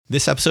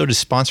This episode is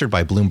sponsored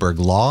by Bloomberg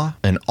Law,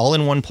 an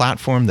all-in-one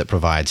platform that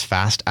provides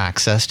fast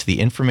access to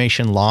the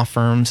information law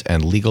firms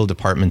and legal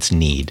departments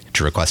need.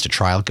 To request a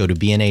trial, go to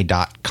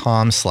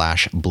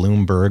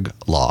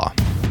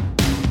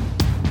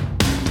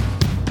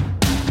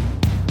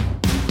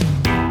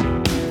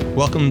bna.com/BloombergLaw.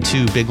 Welcome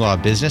to Big Law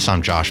Business.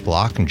 I'm Josh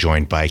Block. I'm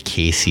joined by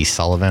Casey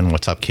Sullivan.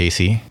 What's up,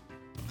 Casey?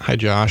 Hi,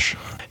 Josh.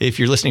 If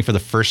you're listening for the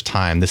first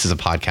time, this is a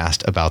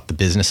podcast about the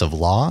business of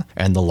law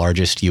and the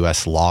largest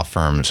U.S. law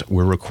firms.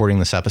 We're recording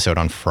this episode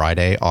on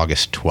Friday,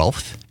 August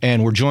 12th.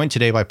 And we're joined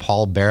today by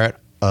Paul Barrett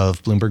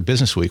of Bloomberg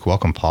Businessweek.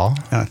 Welcome, Paul.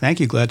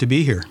 Thank you. Glad to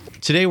be here.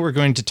 Today, we're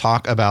going to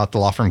talk about the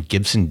law firm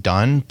Gibson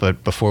Dunn.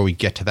 But before we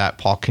get to that,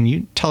 Paul, can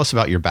you tell us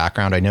about your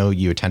background? I know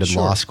you attended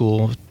law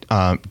school.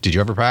 Did you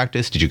ever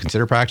practice? Did you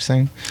consider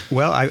practicing?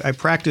 Well, I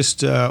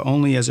practiced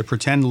only as a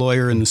pretend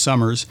lawyer in the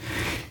summers.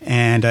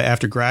 And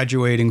after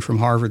graduating from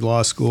Harvard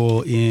Law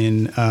School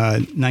in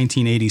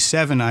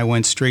 1987, I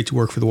went straight to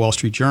work for the Wall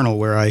Street Journal,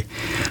 where I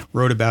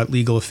wrote about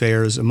legal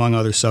affairs, among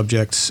other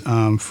subjects,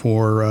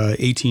 for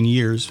 18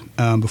 years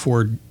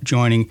before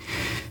joining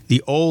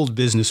the old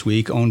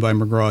Businessweek, owned by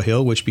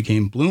McGraw-Hill, which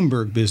became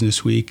Bloomberg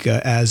Businessweek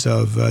as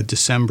of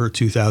December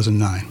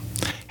 2009.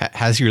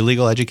 Has your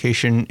legal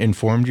education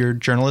informed your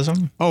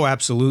journalism? Oh,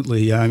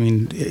 absolutely. I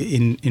mean,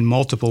 in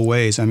multiple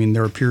ways. I mean,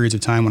 there were periods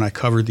of time when I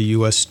covered the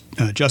U.S.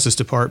 Justice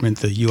Department,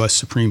 the U.S.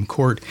 Supreme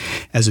Court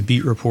as a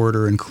beat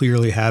reporter, and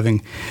clearly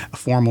having a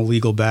formal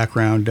legal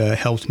background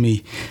helped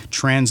me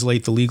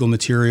translate the legal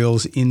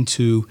materials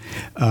into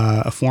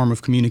a form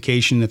of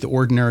communication that the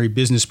ordinary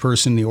business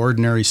person, the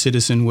ordinary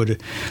citizen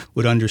would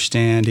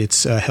understand.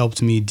 It's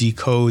helped me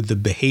decode the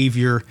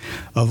behavior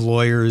of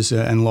lawyers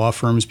and law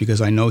firms,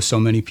 because I know so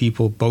many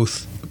people,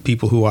 both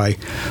people who I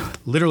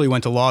literally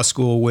went to law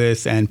school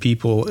with and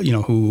people,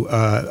 who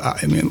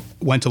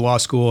went to law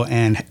school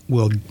and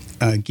will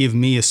give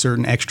me a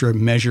certain extra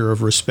measure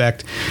of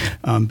respect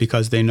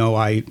because they know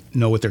I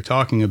know what they're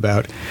talking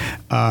about.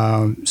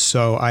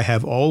 So I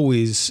have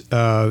always,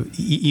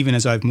 even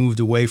as I've moved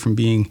away from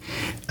being,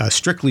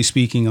 strictly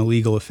speaking, a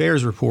legal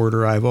affairs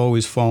reporter, I've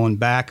always fallen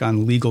back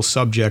on legal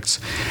subjects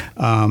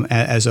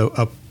as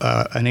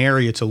an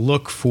area to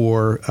look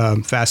for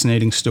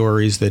fascinating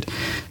stories that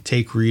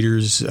take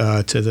readers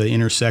to the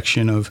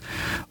intersection of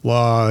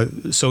law,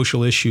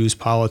 social issues,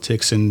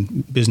 politics,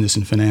 and business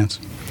and finance.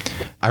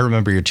 I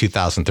remember your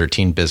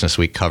 2013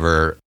 Businessweek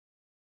cover,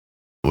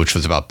 which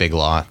was about big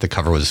law. The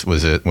cover was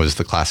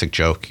the classic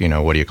joke.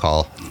 What do you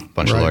call a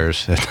bunch of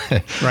lawyers?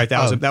 Right.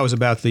 That was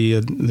about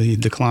the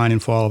decline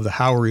and fall of the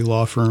Howery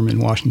law firm in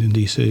Washington,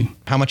 D.C.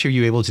 How much are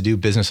you able to do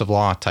business of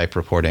law type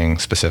reporting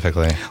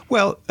specifically?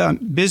 Well,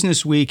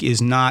 Businessweek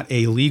is not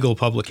a legal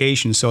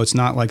publication, so it's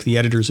not like the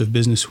editors of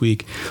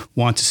Businessweek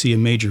want to see a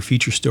major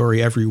feature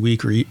story every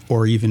week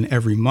or even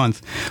every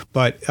month.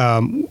 But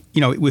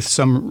with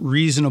some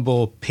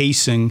reasonable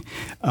pacing,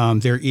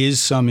 there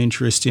is some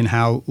interest in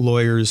how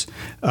lawyers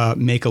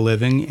make a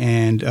living.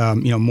 And,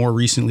 more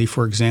recently,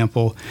 for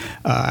example,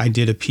 I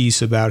did a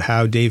piece about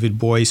how David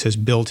Boyce has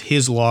built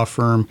his law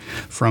firm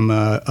from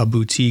a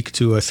boutique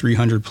to a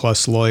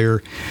 300-plus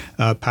lawyer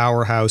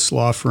powerhouse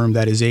law firm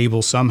that is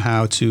able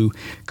somehow to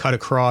cut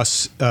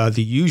across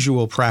the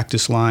usual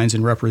practice lines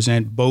and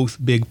represent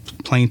both big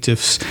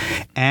plaintiffs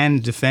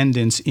and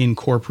defendants in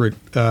corporate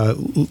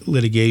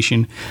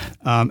litigation.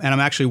 And I'm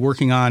actually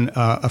working on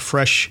a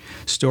fresh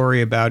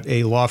story about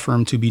a law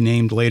firm to be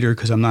named later,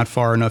 because I'm not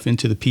far enough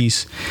into the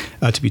piece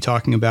to be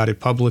talking about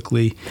it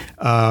publicly.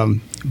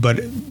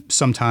 But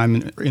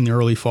sometime in the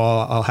early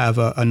fall, I'll have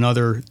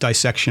another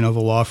dissection of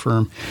a law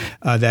firm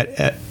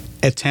that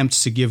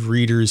attempts to give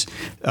readers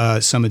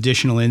some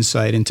additional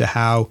insight into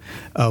how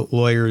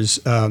lawyers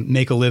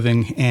make a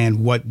living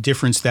and what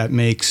difference that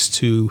makes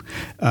to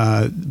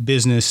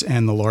business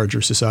and the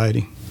larger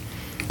society.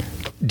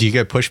 Do you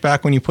get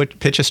pushback when you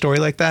pitch a story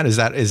like that? Is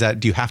that?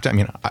 Do you have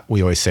to?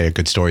 We always say a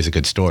good story is a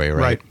good story,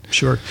 right? Right.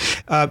 Sure.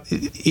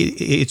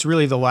 It's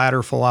really the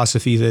latter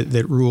philosophy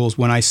that rules.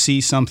 When I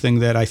see something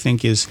that I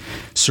think is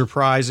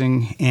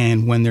surprising,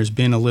 and when there's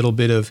been a little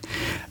bit of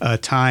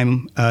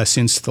time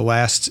since the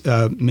last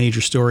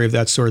major story of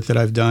that sort that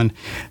I've done,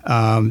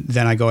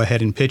 then I go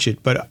ahead and pitch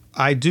it. But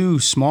I do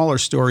smaller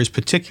stories,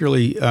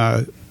 particularly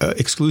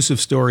exclusive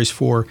stories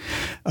for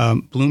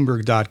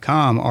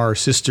Bloomberg.com, our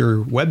sister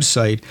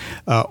website,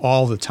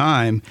 all the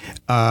time.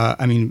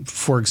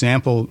 For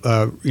example,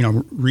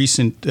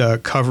 recent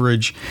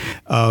coverage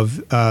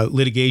of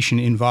litigation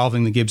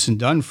involving the Gibson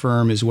Dunn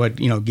firm is what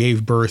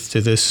gave birth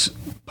to this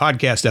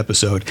podcast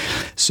episode.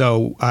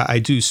 So I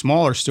do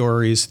smaller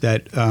stories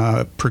that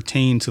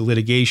pertain to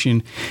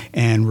litigation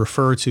and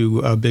refer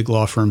to big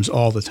law firms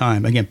all the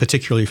time. Again,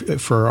 particularly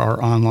for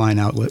our online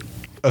outlet.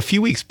 A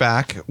few weeks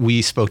back,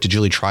 we spoke to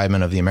Julie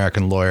Treibman of The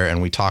American Lawyer,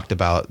 and we talked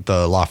about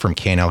the law firm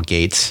K&L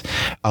Gates.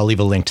 I'll leave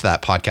a link to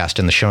that podcast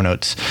in the show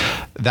notes.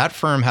 That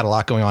firm had a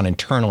lot going on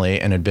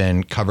internally and had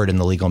been covered in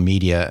the legal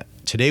media.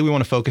 Today, we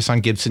want to focus on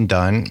Gibson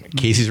Dunn.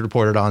 Casey's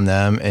reported on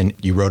them, and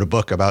you wrote a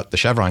book about the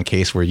Chevron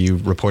case where you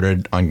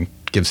reported on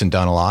Gibson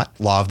Dunn a lot.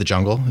 Law of the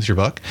Jungle is your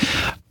book.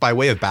 by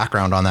way of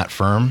background on that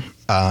firm,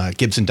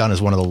 Gibson Dunn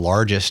is one of the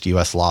largest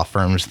U.S. law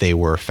firms. They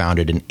were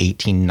founded in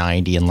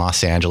 1890 in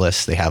Los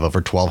Angeles. They have over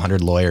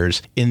 1,200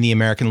 lawyers. In the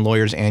American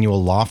Lawyers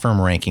Annual Law Firm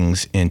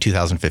Rankings in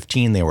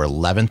 2015, they were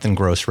 11th in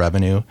gross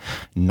revenue,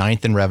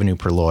 9th in revenue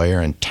per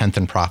lawyer, and 10th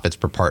in profits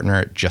per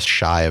partner, just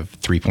shy of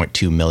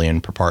 $3.2 million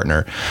per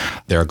partner.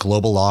 They're a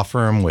global law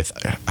firm with,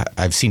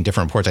 I've seen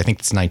different reports, I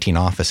think it's 19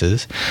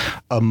 offices.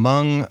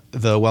 Among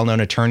the well-known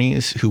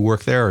attorneys who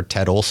work there are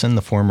Ted Olson,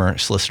 the former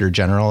Solicitor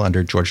General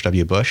under George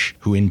W. Bush,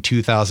 who in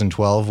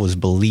 2012 was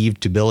believed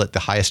to bill at the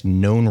highest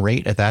known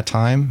rate at that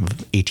time,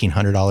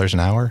 $1,800 an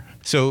hour.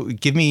 So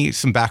give me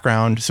some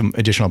background, some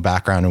additional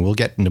background, and we'll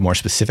get into more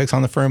specifics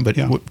on the firm, but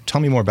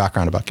tell me more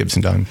background about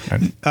Gibson Dunn.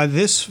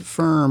 This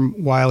firm,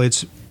 while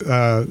it's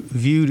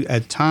viewed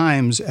at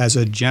times as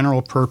a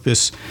general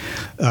purpose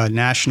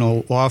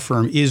national law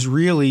firm, is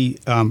really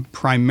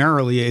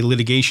primarily a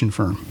litigation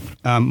firm.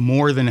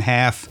 More than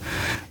half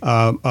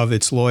of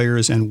its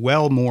lawyers and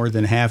well more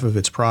than half of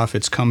its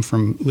profits come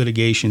from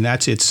litigation.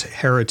 That's its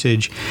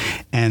heritage,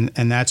 and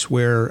that's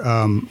where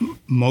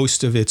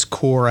most of its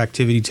core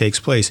activity takes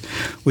place,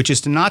 which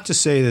is not to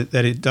say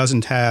that it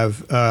doesn't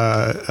have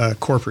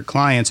corporate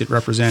clients. It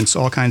represents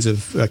all kinds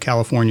of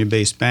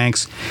California-based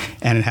banks,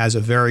 and it has a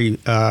very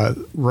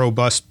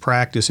robust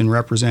practice in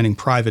representing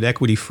private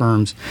equity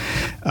firms,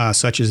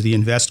 such as the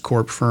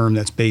InvestCorp firm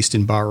that's based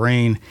in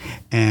Bahrain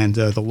and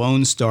the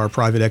Lone Star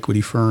private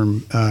equity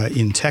firm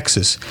in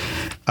Texas.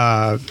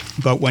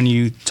 But when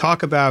you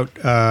talk about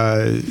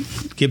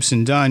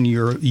Gibson Dunn,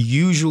 you're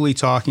usually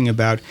talking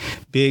about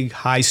big,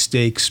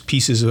 high-stakes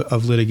pieces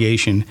of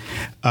litigation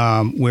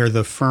where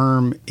the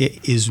firm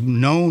is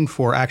known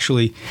for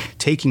actually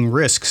taking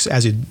risks,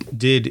 as it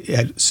did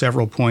at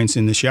several points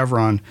in the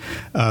Chevron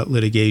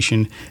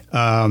litigation,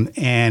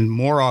 and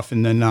more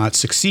often than not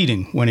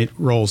succeeding when it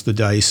rolls the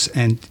dice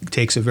and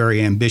takes a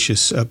very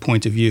ambitious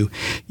point of view.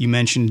 You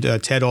mentioned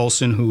Ted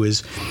Olson, who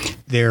is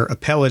their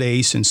appellate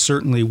ace and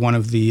certainly one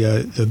of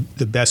the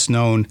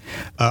best-known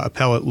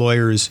appellate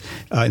lawyers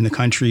in the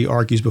country,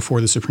 argues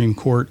before the Supreme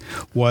Court,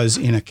 was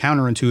in a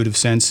counterintuitive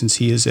sense, since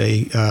he is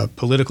a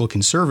political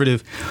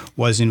conservative,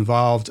 was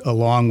involved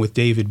along with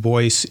David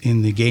Boyce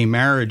in the gay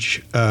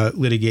marriage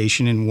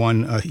litigation and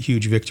won a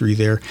huge victory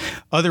there.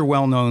 Other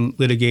well-known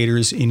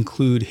litigators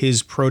include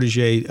his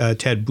protege,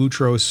 Ted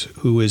Boutros,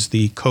 who is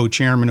the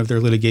co-chairman of their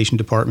litigation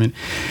department,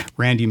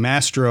 Randy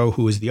Mastro,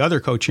 who is the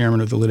other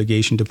co-chairman of the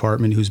litigation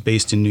department, who's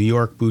based in New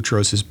York.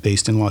 Boutros is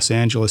based in Los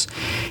Angeles.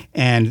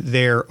 And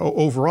their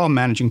overall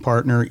managing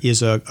partner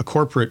is a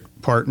corporate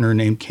partner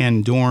named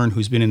Ken Dorn,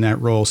 who's been in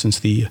that role since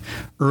the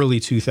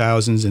early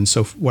 2000s. And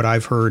so what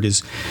I've heard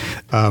is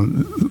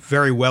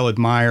very well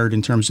admired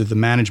in terms of the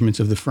management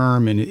of the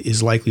firm, and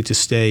is likely to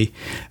stay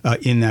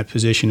in that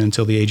position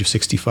until the age of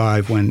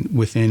 65, when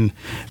within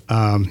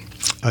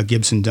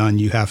Gibson Dunn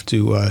you have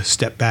to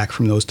step back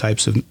from those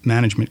types of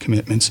management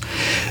commitments.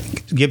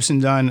 Gibson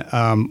Dunn,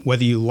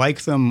 whether you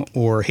like them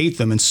or hate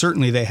them, and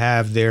certainly they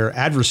have their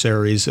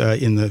adversaries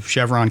in the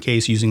Chevron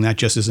case, using that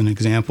just as an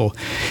example,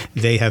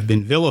 they have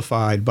been vilified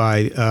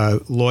by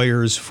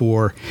lawyers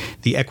for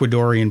the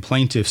Ecuadorian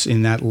plaintiffs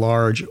in that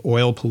large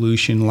oil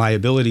pollution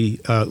liability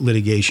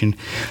litigation.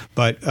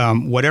 But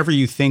whatever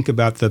you think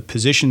about the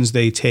positions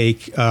they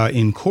take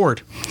in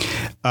court,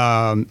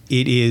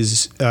 it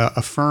is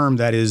a firm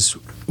that is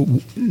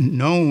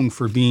known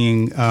for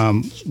being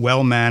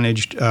well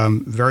managed,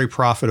 very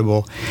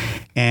profitable,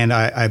 and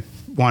I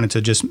wanted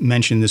to just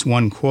mention this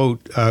one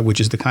quote, which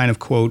is the kind of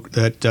quote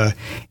that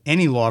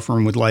any law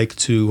firm would like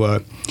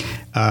to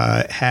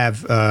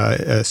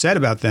have said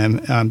about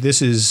them.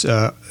 This is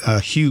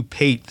Hugh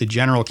Pate, the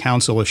general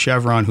counsel of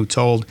Chevron, who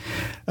told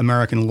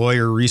American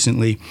Lawyer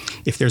recently,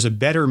 "If there's a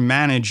better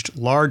managed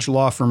large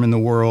law firm in the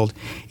world,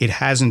 it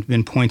hasn't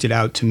been pointed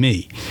out to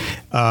me."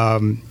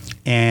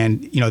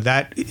 And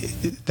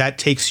that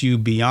takes you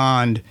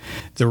beyond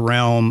the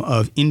realm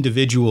of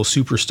individual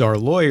superstar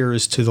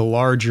lawyers to the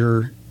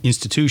larger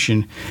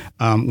institution,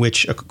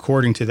 which,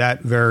 according to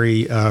that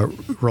very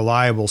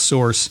reliable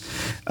source,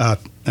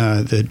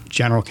 the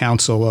general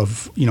counsel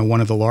of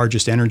one of the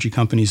largest energy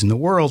companies in the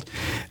world,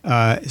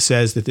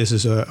 says that this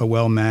is a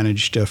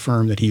well-managed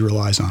firm that he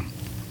relies on.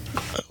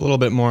 A little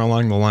bit more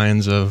along the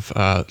lines of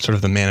sort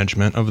of the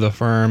management of the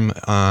firm.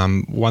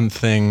 One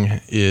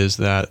thing is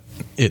that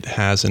it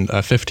has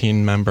a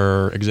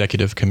 15-member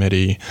executive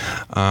committee,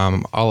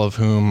 all of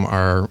whom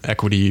are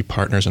equity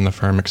partners in the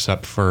firm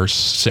except for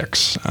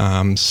six.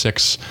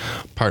 Six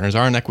partners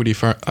are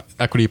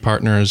equity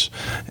partners,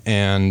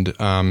 and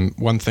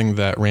one thing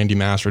that Randy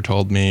Master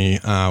told me,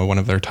 one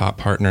of their top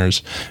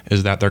partners,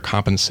 is that their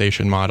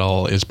compensation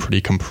model is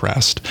pretty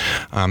compressed.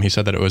 He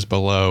said that it was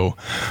below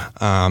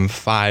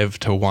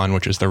 5-to-1,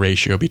 which is the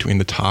ratio between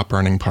the top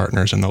earning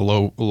partners and the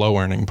low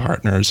earning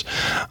partners,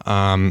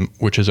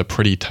 which is a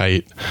pretty tight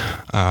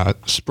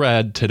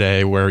spread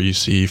today, where you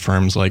see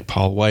firms like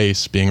Paul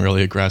Weiss being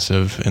really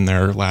aggressive in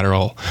their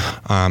lateral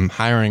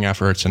hiring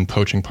efforts and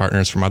poaching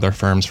partners from other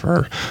firms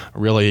for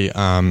really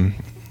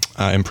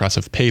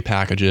impressive pay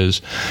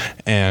packages.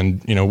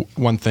 And,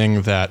 one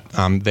thing that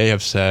they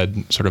have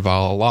said sort of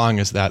all along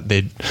is that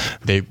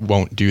they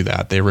won't do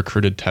that. They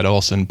recruited Ted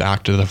Olson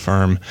back to the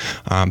firm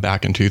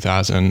back in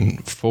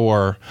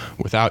 2004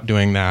 without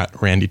doing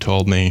that, Randy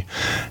told me.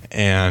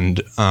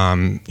 And,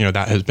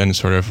 that has been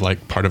sort of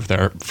like part of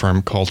their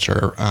firm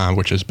culture,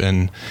 which has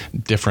been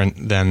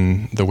different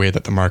than the way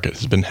that the market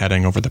has been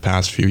heading over the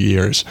past few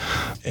years.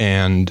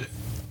 And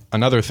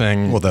another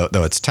thing... Well,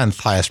 though it's 10th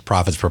highest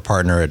profits per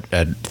partner at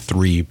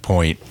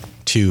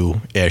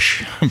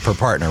 3.2-ish per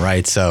partner,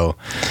 right? So,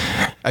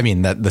 I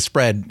mean, that the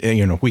spread,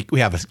 we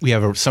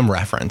have some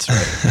reference,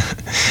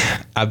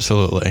 right?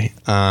 Absolutely.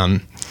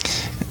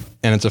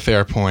 And it's a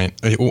fair point.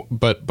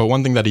 But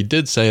one thing that he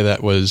did say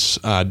that was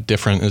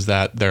different is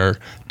that their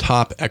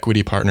top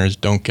equity partners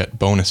don't get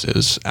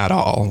bonuses at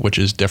all, which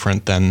is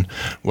different than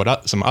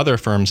what some other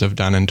firms have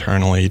done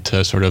internally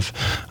to sort of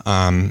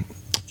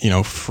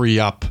free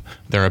up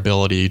their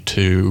ability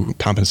to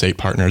compensate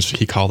partners.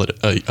 He called it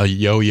a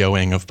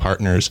yo-yoing of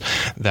partners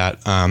that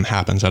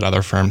happens at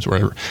other firms,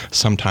 where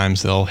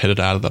sometimes they'll hit it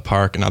out of the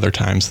park and other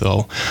times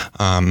they'll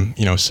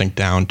sink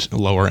down to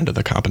lower into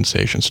the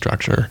compensation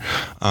structure.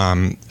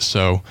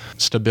 So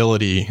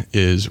stability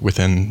is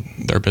within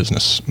their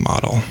business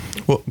model.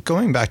 Well,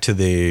 going back to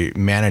the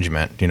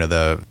management,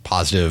 the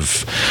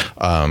positive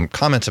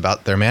comments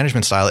about their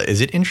management style, is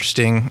it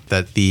interesting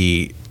that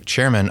the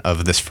chairman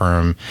of this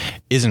firm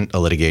isn't a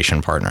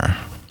litigation partner?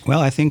 Well,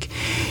 I think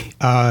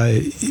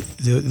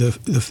the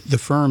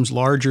firm's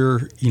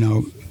larger,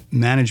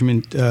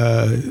 management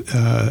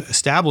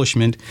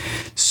establishment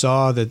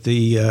saw that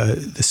the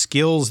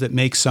skills that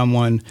make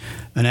someone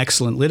an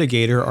excellent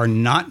litigator are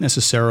not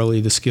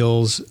necessarily the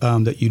skills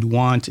that you'd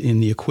want in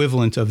the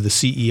equivalent of the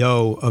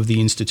CEO of the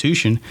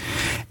institution,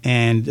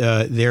 and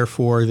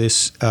therefore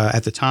this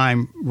at the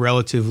time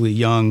relatively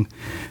young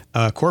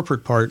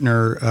corporate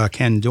partner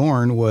Ken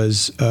Dorn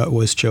was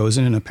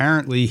chosen, and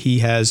apparently he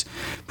has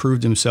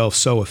proved himself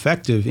so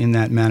effective in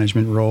that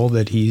management role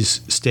that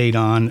he's stayed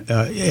on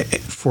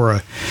for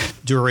a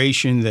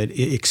duration that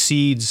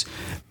exceeds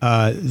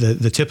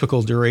the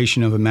typical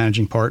duration of a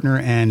managing partner,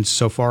 and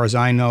so far as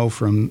I know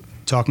from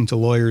talking to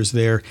lawyers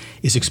there,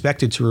 is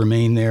expected to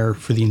remain there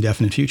for the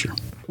indefinite future.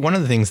 One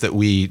of the things that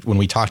when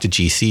we talk to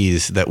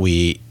GCs that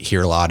we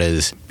hear a lot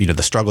is,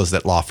 the struggles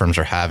that law firms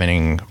are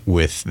having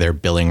with their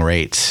billing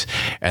rates.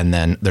 And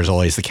then there's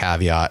always the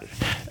caveat,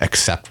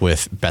 except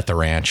with Bet the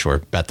Ranch or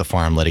Bet the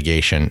Farm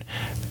litigation.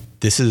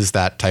 This is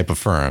that type of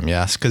firm,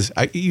 yes? Because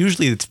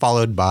usually it's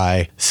followed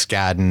by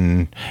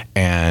Skadden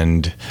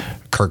and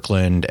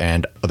Kirkland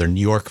and other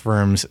New York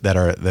firms that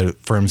are the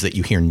firms that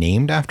you hear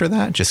named after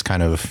that, just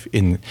kind of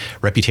in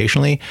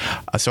reputationally.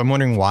 So I'm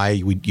wondering why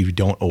you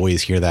don't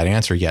always hear that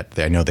answer, yet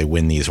I know they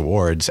win these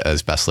awards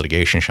as best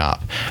litigation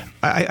shop.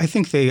 I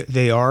think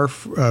they are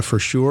for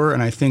sure,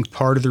 and I think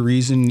part of the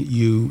reason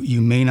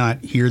you may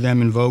not hear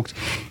them invoked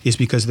is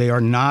because they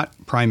are not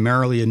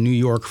primarily a New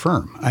York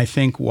firm. I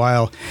think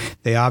while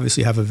they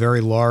obviously have a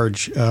very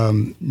large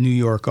New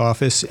York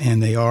office,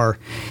 and they are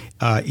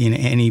by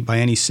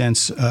any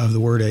sense of the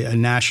word a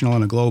national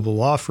and a global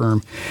law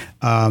firm,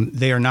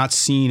 they are not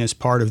seen as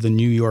part of the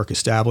New York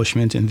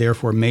establishment, and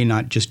therefore may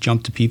not just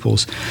jump to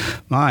people's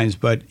minds.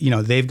 But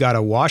they've got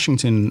a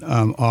Washington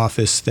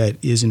office that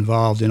is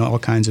involved in all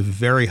kinds of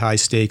very high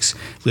stakes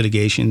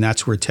litigation.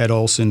 That's where Ted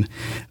Olson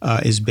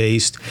is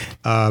based,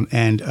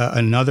 and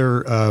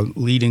another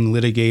leading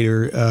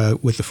litigator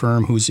with the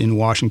firm who's in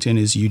Washington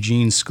is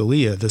Eugene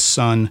Scalia, the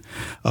son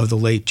of the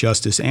late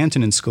Justice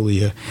Antonin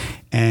Scalia.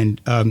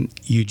 And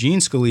Eugene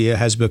Scalia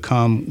has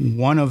become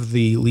one of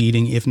the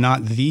leading, if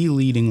not the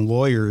leading,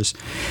 lawyers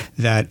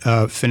that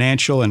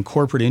financial and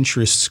corporate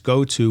interests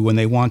go to when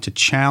they want to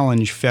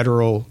challenge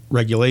federal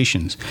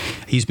regulations.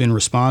 He's been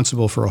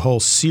responsible for a whole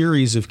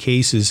series of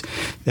cases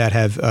that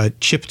have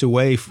chipped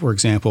away, for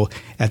example,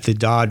 at the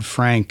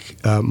Dodd-Frank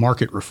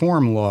market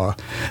reform law,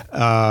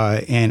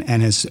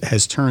 and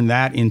has turned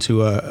that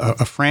into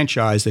a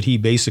franchise that he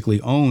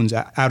basically owns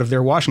out of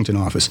their Washington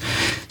office.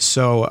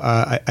 So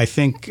I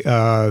think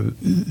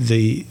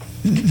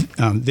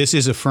this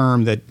is a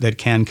firm that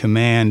can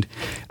command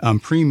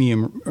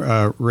premium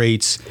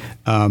rates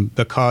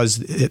because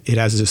it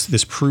has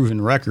this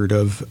proven record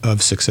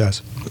of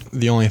success.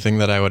 The only thing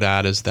that I would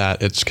add is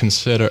that it's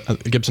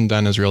Gibson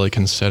Dunn is really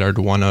considered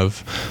one of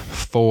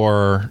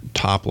 4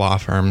 top law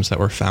firms that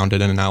were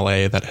founded in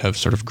LA that have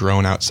sort of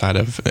grown outside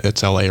of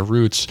its LA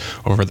roots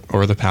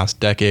over the past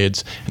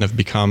decades and have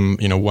become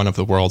one of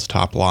the world's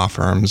top law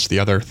firms. The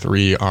other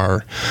 3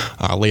 are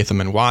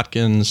Latham and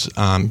Watkins,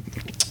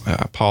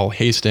 Paul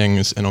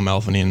Hastings, and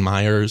O'Melveny and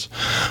Myers.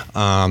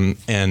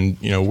 And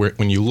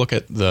when you look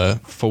at the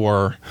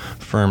 4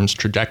 firms'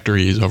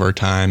 trajectories over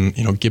time,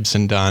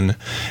 Gibson Dunn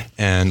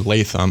and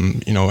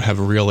Latham, have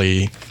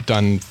really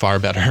done far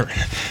better.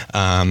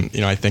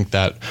 I think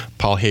that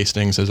Paul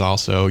Hastings is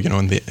also,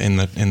 in the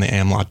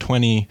AmLaw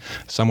 20,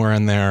 somewhere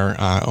in there.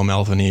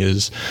 O'Melveny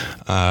is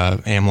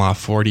AmLaw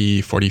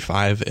 40,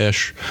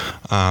 45-ish.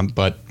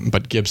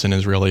 But Gibson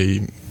is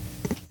really,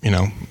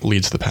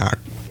 leads the pack.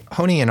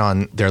 Honing in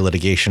on their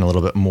litigation a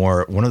little bit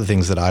more, one of the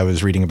things that I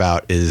was reading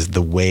about is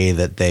the way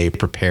that they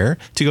prepare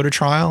to go to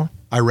trial.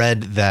 I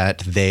read that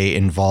they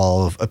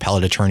involve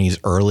appellate attorneys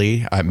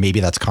early. Maybe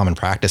that's common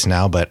practice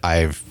now, but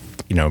I've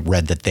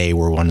read that they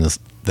were one of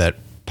that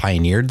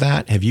pioneered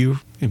that. Do you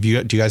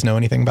guys know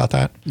anything about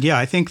that? Yeah,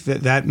 I think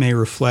that may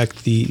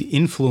reflect the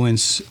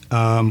influence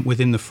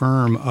within the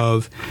firm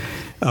of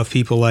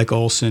people like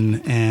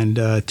Olson and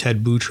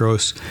Ted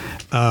Boutros,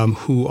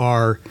 who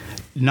are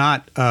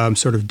not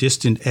sort of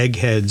distant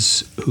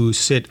eggheads who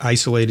sit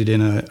isolated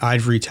in an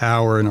ivory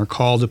tower and are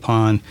called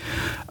upon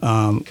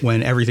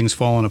when everything's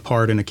fallen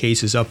apart and a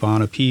case is up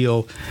on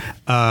appeal,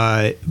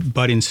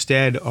 but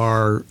instead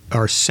are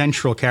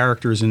central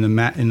characters in the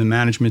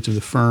management of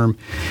the firm.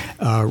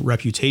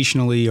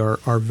 Reputationally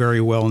are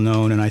very well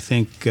known, and I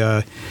think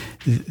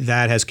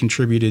that has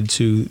contributed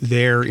to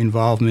their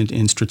involvement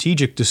in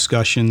strategic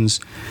discussions,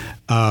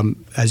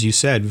 as you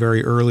said,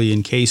 very early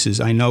in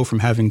cases. I know from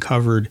having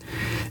covered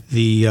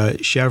the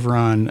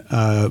Chevron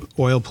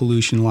oil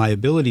pollution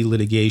liability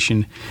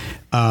litigation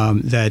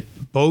that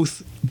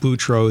both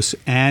Boutros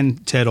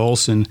and Ted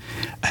Olson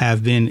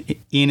have been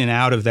in and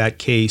out of that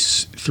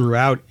case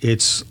throughout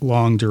its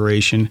long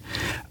duration,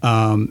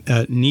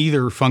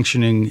 neither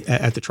functioning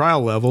at the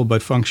trial level,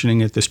 but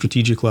functioning at the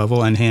strategic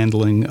level and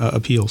handling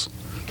appeals.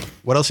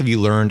 What else have you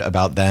learned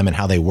about them and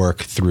how they work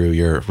through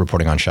your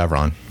reporting on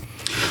Chevron?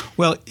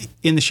 Well,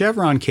 in the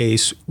Chevron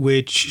case,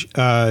 which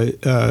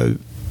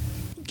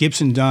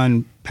Gibson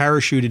Dunn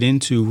parachuted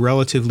into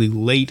relatively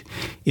late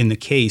in the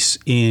case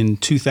in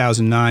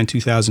 2009,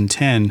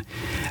 2010,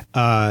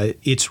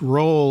 its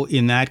role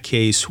in that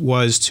case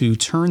was to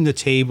turn the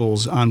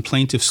tables on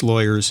plaintiffs'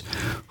 lawyers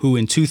who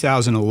in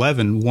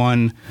 2011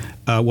 won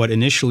what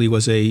initially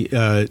was a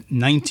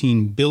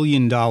 $19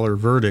 billion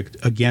verdict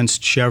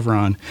against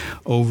Chevron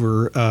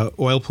over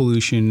oil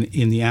pollution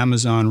in the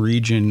Amazon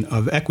region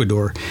of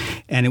Ecuador.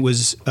 And it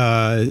was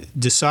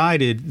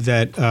decided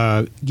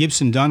that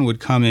Gibson Dunn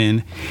would come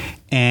in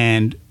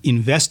and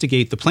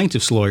investigate the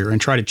plaintiff's lawyer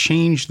and try to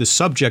change the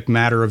subject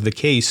matter of the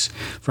case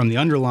from the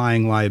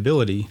underlying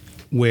liability,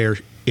 where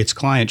its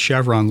client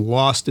Chevron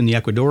lost in the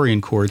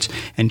Ecuadorian courts,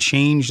 and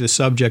change the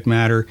subject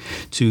matter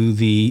to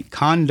the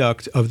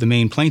conduct of the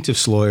main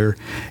plaintiff's lawyer,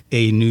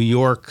 a New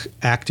York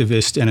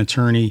activist and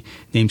attorney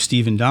named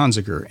Stephen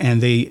Donziger.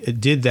 And they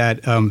did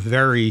that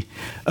very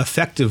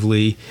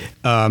effectively,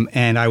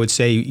 and I would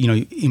say,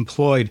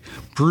 employed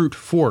brute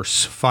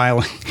force,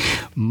 filing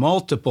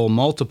multiple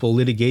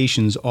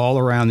litigations all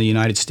around the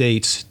United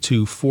States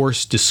to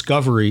force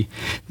discovery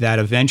that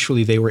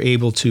eventually they were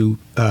able to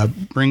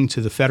bring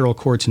to the federal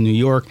courts in New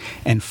York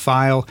and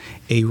file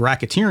a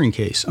racketeering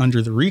case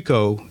under the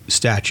RICO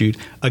statute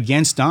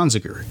against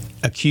Donziger,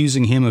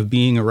 accusing him of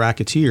being a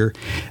racketeer,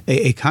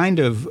 a kind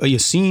of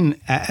seen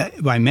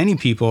by many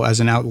people as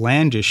an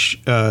outlandish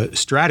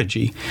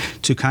strategy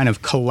to kind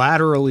of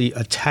collaterally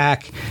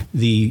attack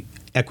the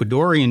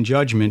Ecuadorian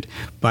judgment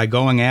by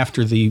going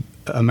after the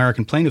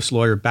American plaintiff's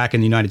lawyer back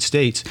in the United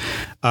States.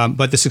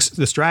 But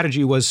the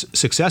strategy was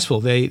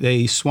successful.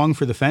 They swung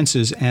for the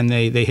fences and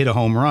they hit a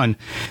home run.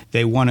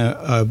 They won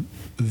a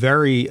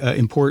very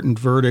important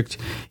verdict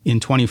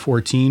in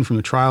 2014 from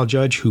the trial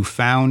judge, who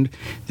found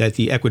that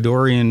the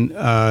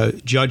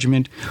Ecuadorian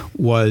judgment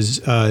was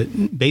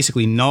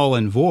basically null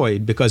and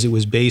void because it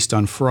was based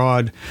on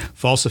fraud,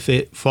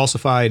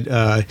 falsified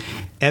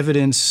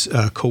evidence,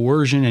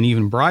 coercion, and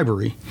even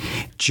bribery.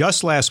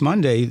 Just last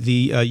Monday,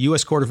 the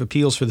U.S. Court of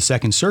Appeals for the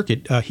Second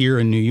Circuit here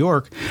in New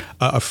York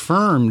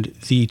affirmed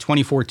the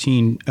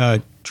 2014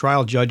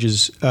 trial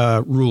judge's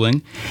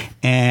ruling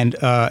and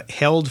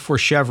held for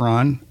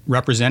Chevron,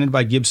 represented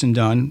by Gibson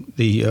Dunn.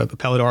 The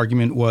appellate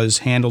argument was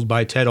handled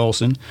by Ted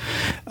Olson.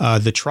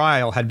 The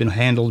trial had been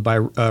handled by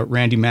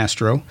Randy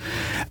Mastro.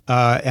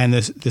 And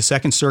the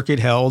Second Circuit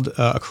held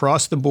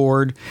across the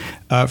board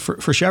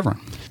for Chevron.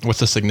 What's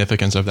the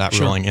significance of that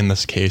ruling in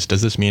this case?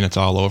 Does this mean it's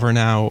all over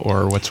now,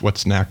 or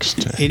what's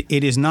next?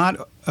 It is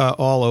not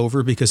all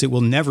over, because it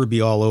will never be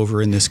all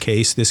over in this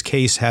case. This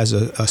case has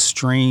a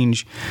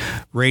strange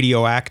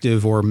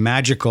radioactive or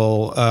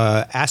magical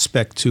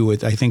aspect to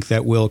it, I think,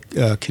 that will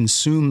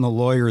consume the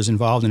lawyers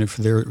involved in it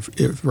for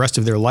the rest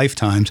of their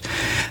lifetimes.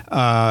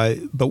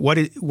 But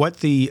what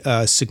the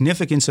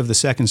significance of the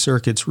Second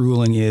Circuit's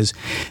ruling is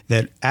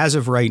that as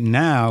of right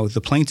now,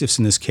 the plaintiffs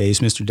in this case,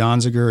 Mr.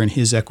 Donziger and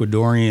his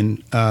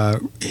Ecuadorian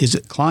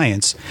his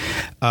clients,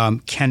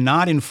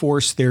 cannot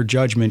enforce their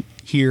judgment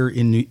here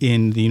in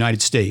the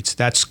United States.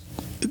 That's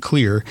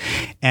clear,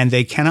 and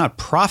they cannot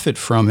profit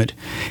from it,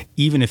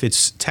 even if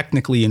it's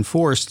technically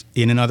enforced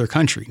in another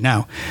country.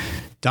 Now,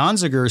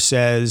 Donziger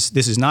says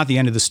this is not the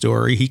end of the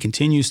story. He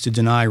continues to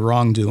deny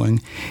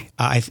wrongdoing.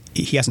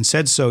 He hasn't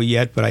said so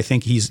yet, but I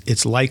think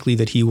it's likely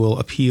that he will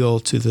appeal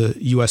to the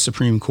U.S.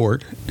 Supreme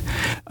Court.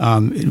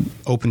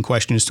 Open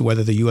question as to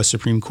whether the U.S.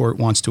 Supreme Court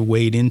wants to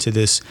wade into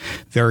this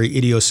very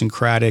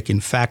idiosyncratic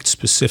and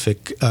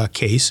fact-specific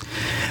case.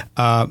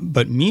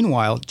 But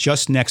meanwhile,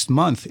 just next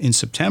month in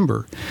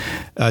September,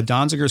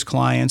 Donziger's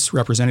clients,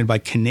 represented by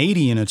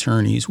Canadian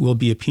attorneys, will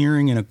be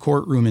appearing in a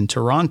courtroom in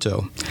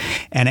Toronto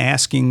and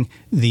asking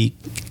the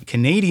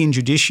Canadian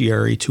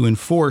judiciary to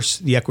enforce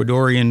the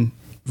Ecuadorian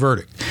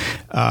verdict.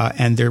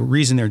 And the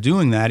reason they're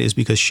doing that is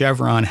because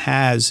Chevron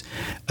has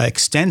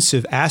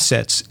extensive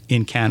assets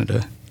in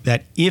Canada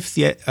that if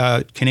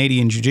the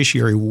Canadian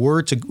judiciary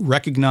were to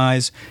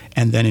recognize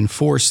and then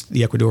enforce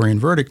the Ecuadorian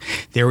verdict,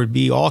 there would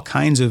be all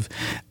kinds of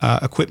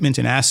equipment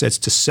and assets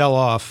to sell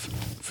off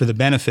for the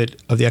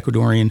benefit of the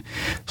Ecuadorian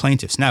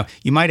plaintiffs. Now,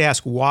 you might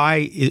ask,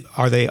 why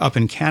are they up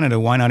in Canada?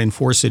 Why not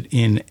enforce it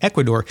in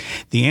Ecuador?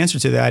 The answer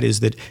to that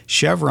is that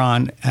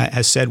Chevron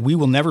has said, we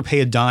will never pay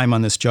a dime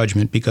on this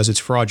judgment because it's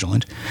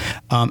fraudulent.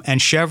 And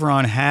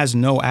Chevron has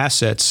no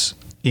assets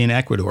in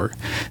Ecuador.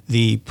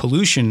 The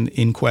pollution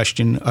in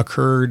question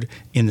occurred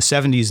in the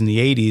 70s and the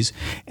 80s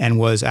and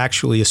was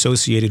actually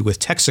associated with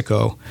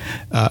Texaco,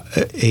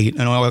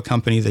 an oil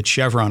company that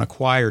Chevron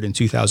acquired in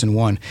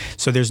 2001.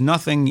 So there's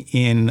nothing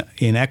in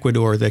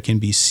Ecuador that can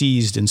be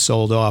seized and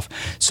sold off.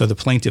 So the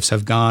plaintiffs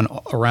have gone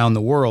around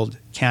the world,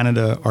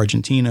 Canada,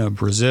 Argentina,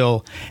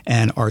 Brazil,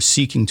 and are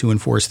seeking to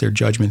enforce their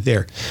judgment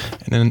there.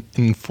 And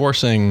in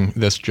enforcing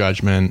this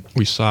judgment,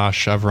 we saw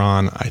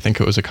Chevron, I think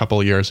it was a couple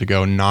of years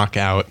ago, knock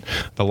out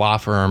the law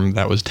firm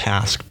that was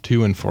tasked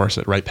to enforce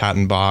it, right?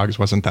 Patton Boggs,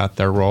 wasn't that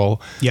their role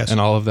in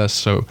all of this?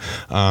 So,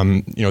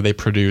 they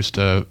produced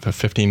a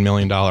 $15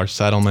 million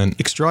settlement.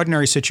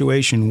 Extraordinary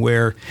situation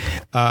where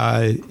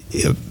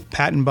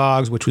Patton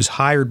Boggs, which was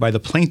hired by the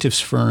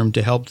plaintiff's firm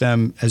to help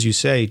them, as you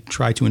say,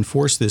 try to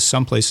enforce this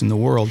someplace in the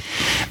world,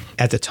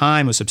 at the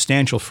time a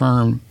substantial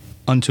firm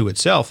unto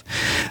itself,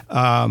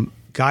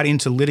 got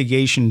into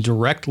litigation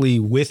directly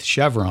with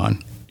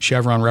Chevron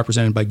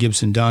represented by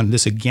Gibson Dunn.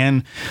 This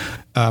again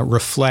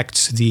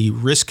reflects the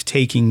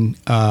risk-taking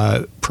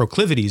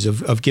proclivities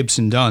of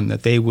Gibson Dunn,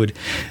 that they would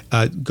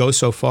go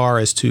so far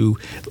as to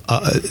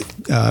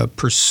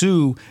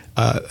pursue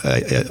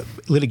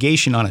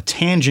litigation on a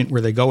tangent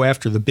where they go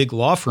after the big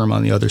law firm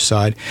on the other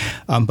side,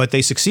 but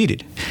they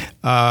succeeded.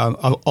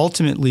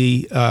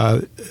 Ultimately,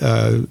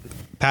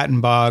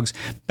 Patton Boggs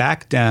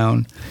backed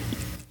down,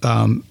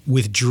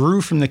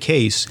 withdrew from the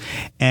case,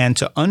 and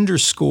to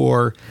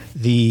underscore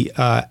the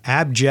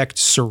abject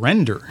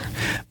surrender,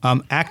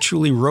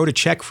 actually wrote a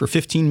check for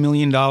 $15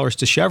 million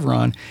to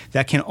Chevron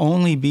that can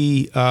only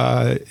be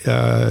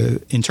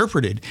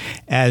interpreted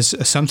as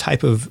some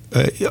type of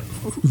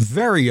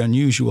very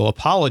unusual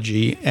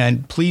apology,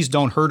 and please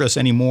don't hurt us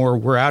anymore,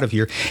 we're out of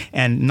here.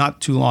 And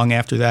not too long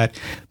after that,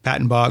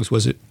 Patton Boggs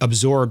was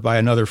absorbed by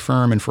another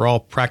firm and for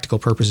all practical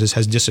purposes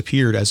has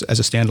disappeared as a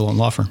standalone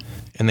law firm.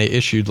 And they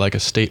issued like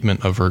a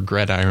statement of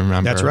regret, I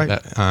remember. That's right.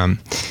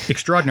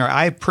 Extraordinary.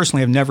 I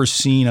personally have never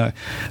seen a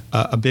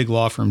big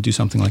law firm do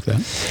something like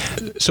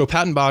that. So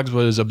Patton Boggs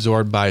was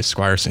absorbed by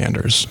Squire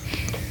Sanders.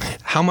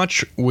 How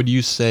much would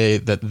you say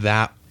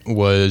that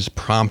was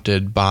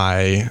prompted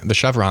by the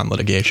Chevron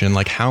litigation?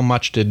 Like, how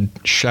much did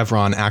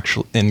Chevron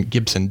actually and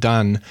Gibson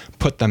Dunn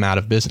put them out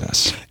of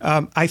business?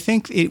 I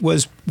think it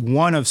was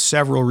one of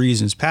several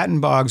reasons. Patton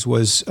Boggs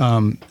was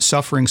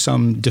suffering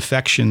some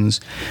defections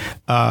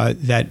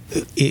that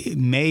it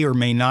may or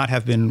may not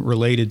have been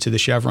related to the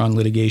Chevron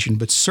litigation,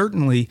 but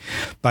certainly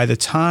by the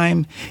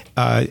time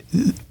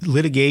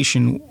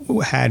litigation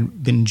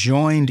had been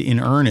joined in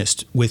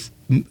earnest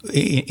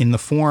in the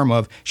form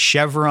of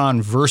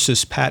Chevron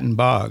versus Patton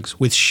Boggs,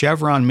 with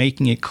Chevron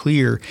making it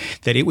clear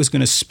that it was going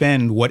to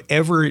spend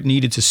whatever it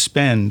needed to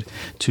spend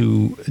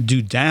to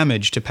do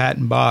damage to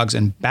Patton Boggs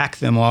and back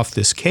them off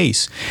this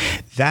case.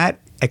 That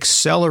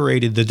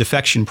accelerated the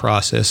defection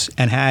process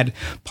and had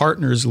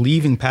partners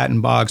leaving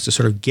Patton Boggs to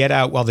sort of get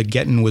out while the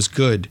getting was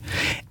good.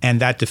 And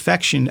that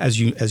defection, as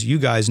you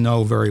guys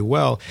know very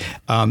well,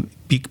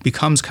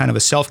 becomes kind of a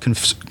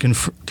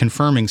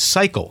self-confirming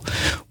cycle,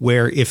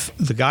 where if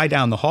the guy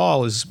down the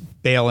hall is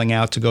bailing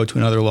out to go to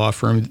another law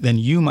firm, then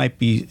you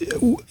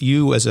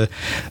as a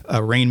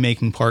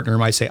rainmaking partner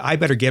might say, I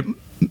better get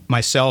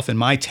myself and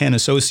my 10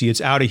 associates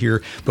out of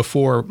here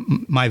before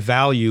my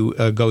value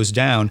goes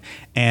down.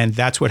 And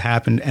that's what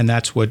happened, and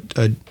that's what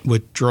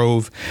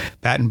drove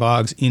Patton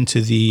Boggs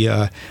into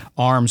the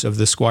arms of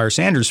the Squire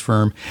Sanders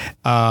firm.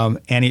 And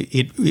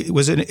it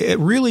was a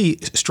really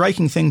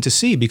striking thing to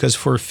see, because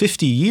for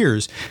 50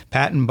 years,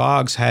 Patton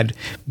Boggs had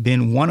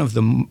been one of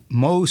the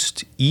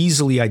most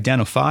easily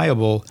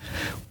identifiable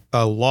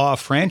law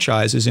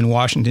franchises in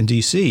Washington,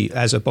 D.C.,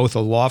 as both a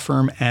law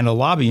firm and a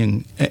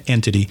lobbying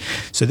entity.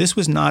 So this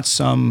was not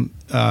some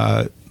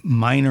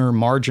minor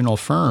marginal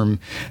firm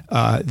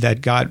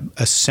that got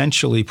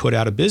essentially put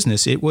out of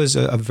business. It was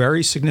a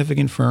very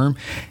significant firm,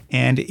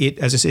 and it,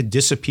 as I said,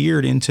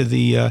 disappeared into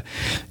the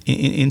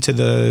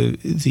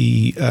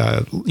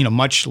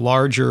much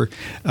larger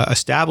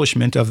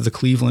establishment of the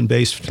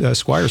Cleveland-based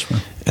Squires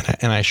firm.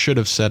 And I should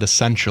have said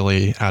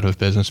essentially out of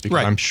business, because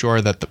Right. I'm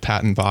sure that the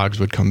Patton Boggs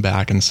would come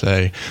back and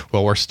say,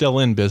 well, we're still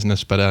in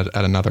business, but at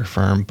another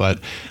firm. But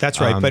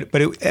That's right. But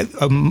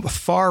a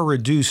far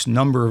reduced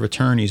number of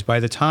attorneys. By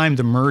the time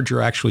the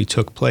merger actually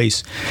took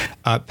place,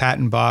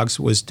 Patton Boggs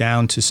was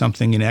down to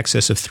something in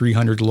excess of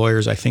 300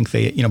 lawyers. I think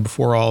they,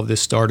 before all of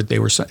this started, they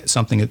were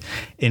something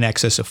in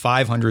excess of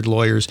 500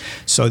 lawyers.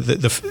 So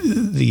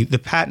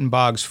the Patton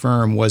Boggs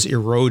firm was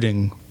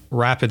eroding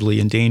rapidly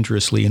and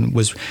dangerously, and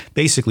was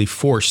basically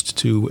forced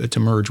to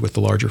merge with the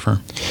larger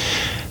firm.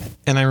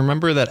 And I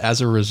remember that as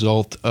a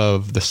result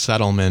of the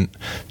settlement,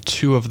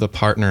 two of the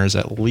partners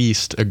at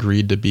least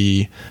agreed to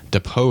be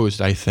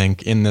deposed, I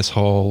think, in this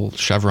whole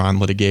Chevron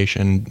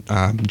litigation,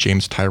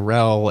 James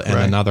Tyrell and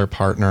Right. another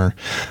partner.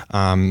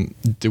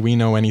 Do we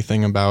know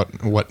anything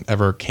about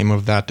whatever came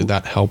of that? Did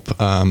that help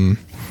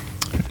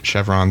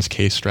Chevron's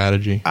case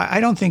strategy?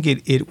 I don't think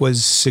it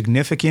was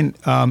significant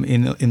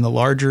in the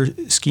larger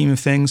scheme of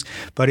things,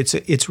 but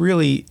it's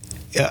really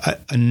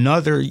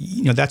another,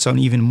 that's an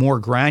even more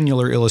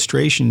granular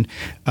illustration.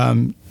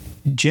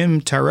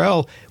 Jim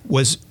Tyrell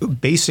was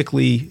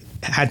basically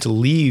had to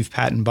leave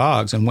Patton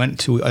Boggs and went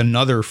to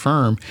another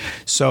firm.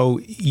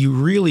 So you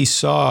really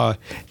saw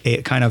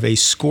a kind of a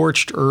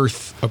scorched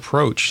earth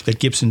approach that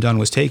Gibson Dunn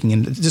was taking.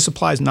 And this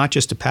applies not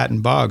just to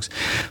Patton Boggs,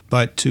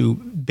 but to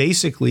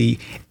basically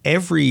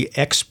every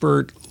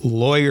expert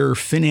lawyer,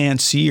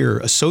 financier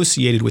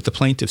associated with the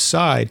plaintiff's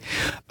side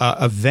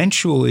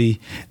eventually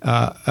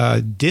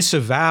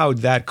disavowed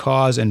that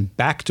cause and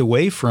backed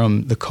away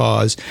from the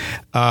cause,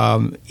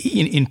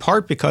 in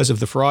part because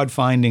of the fraud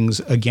findings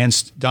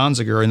against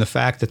Donziger and the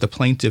fact that the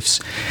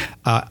plaintiff's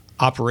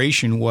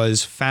operation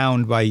was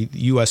found by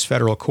U.S.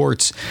 federal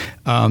courts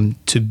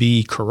to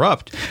be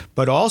corrupt,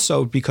 but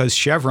also because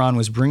Chevron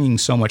was bringing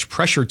so much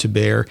pressure to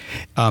bear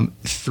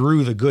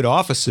through the good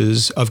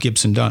offices of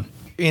Gibson Dunn.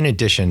 In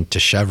addition to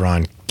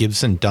Chevron,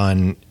 Gibson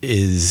Dunn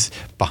is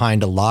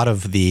behind a lot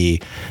of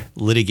the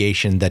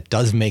litigation that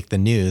does make the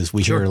news.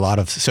 We hear a lot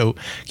of. So,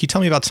 can you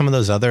tell me about some of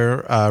those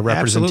other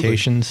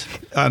representations?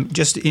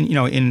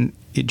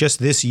 Just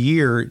this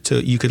year,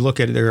 you could look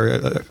at there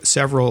are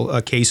several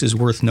cases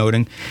worth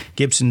noting.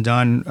 Gibson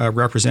Dunn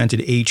represented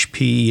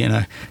HP in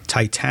a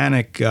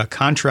titanic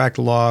contract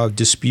law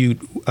dispute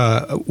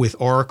with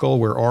Oracle,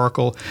 where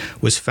Oracle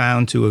was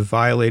found to have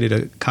violated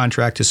a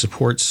contract to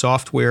support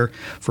software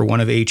for one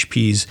of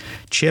HP's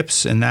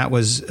chips, and that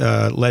was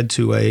led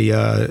to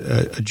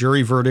a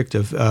jury verdict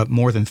of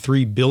more than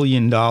 $3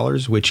 billion,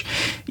 which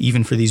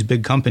even for these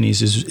big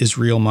companies is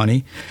real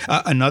money.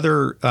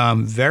 Another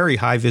very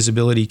high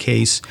visibility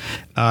case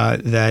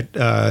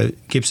that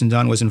Gibson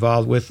Dunn was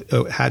involved with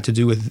had to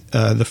do with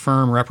the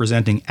firm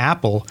representing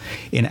Apple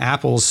in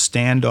Apple's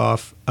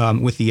standoff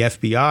with the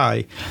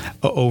FBI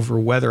over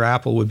whether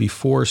Apple would be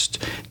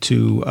forced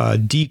to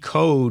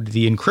decode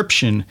the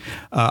encryption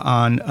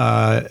on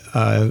an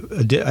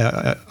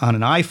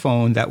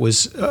iPhone that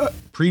was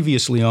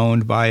previously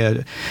owned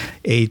by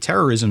a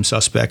terrorism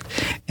suspect.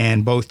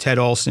 And both Ted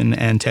Olson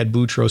and Ted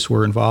Boutros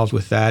were involved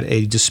with that,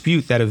 a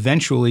dispute that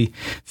eventually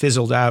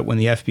fizzled out when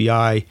the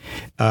FBI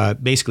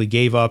basically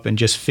gave up and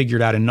just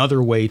figured out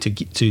another way to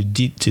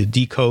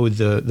decode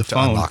the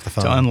phone. Unlock the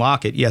phone. To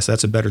unlock it. Yes,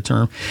 that's a better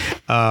term.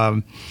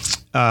 But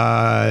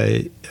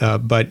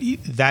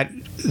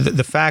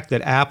the fact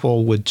that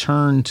Apple would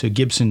turn to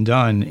Gibson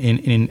Dunn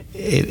in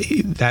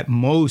that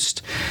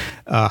most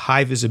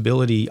high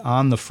visibility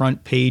on the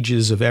front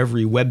pages of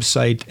every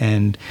website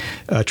and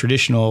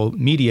traditional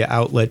media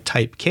outlet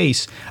type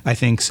case, I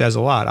think says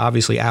a lot.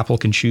 Obviously, Apple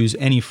can choose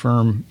any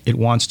firm it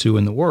wants to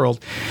in the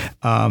world,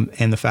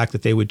 and the fact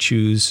that they would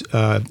choose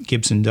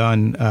Gibson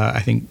Dunn,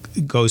 I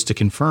think, goes to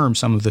confirm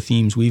some of the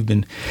themes we've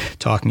been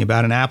talking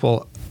about. And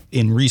Apple,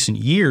 in recent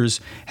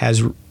years,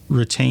 has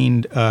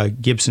retained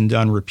Gibson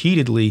Dunn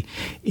repeatedly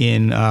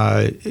in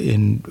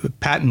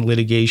patent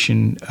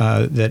litigation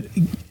that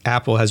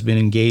Apple has been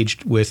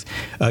engaged with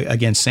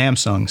against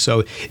Samsung.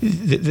 So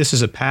this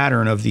is a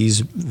pattern of these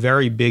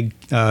very big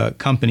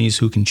companies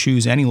who can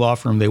choose any law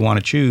firm they want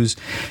to choose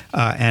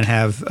and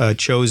have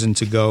chosen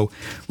to go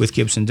with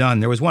Gibson Dunn.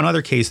 There was one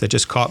other case that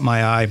just caught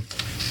my eye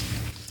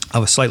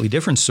of a slightly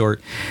different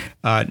sort,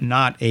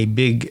 not a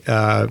big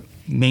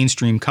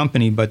mainstream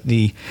company, but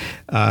the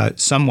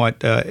somewhat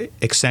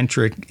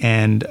eccentric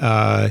and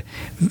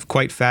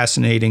quite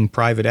fascinating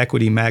private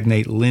equity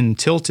magnate Lynn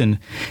Tilton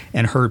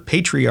and her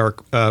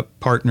Patriarch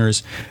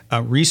partners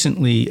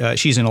recently.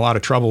 She's in a lot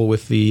of trouble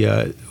with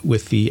the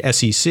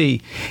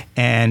SEC,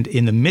 and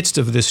in the midst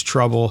of this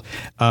trouble,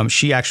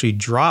 she actually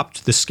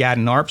dropped the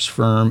Skadden Arps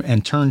firm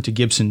and turned to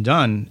Gibson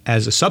Dunn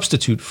as a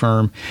substitute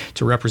firm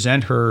to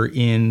represent her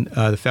in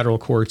the federal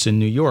courts in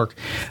New York,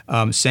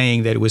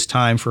 saying that it was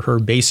time for her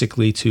basically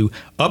likely to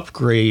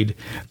upgrade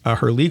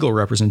her legal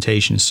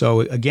representation.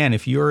 So again,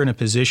 if you're in a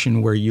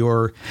position where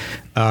you're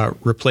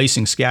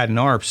replacing Skadden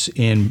Arps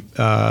in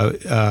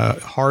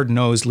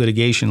hard-nosed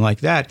litigation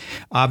like that,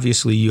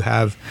 obviously you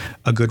have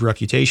a good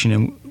reputation.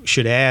 And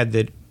should add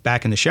that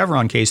back in the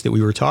Chevron case that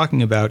we were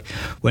talking about,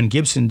 when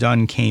Gibson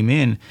Dunn came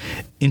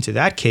into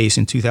that case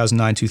in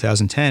 2009,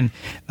 2010,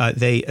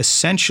 they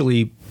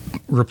essentially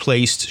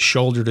replaced,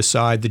 shouldered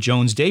aside the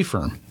Jones Day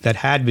firm that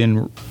had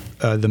been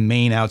the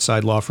main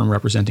outside law firm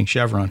representing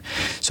Chevron.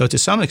 So to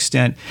some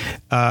extent,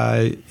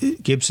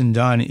 Gibson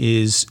Dunn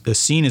is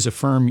seen as a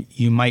firm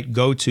you might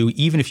go to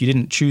even if you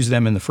didn't choose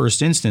them in the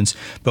first instance.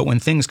 But when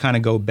things kind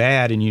of go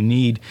bad and you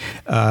need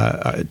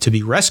to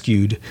be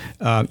rescued,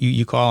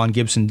 you call on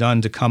Gibson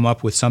Dunn to come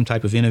up with some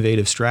type of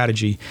innovative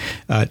strategy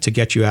to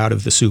get you out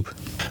of the soup.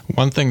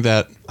 One thing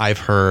that I've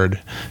heard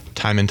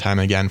time and time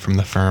again from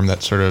the firm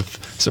that sort of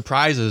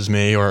surprises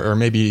me, or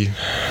maybe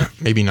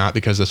not,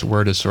 because this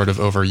word is sort of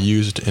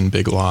overused in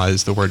big law,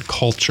 is the word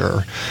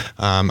culture.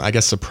 I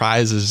guess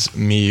surprises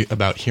me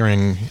about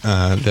hearing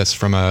this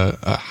from a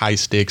high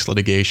stakes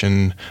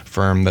litigation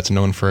firm that's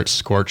known for its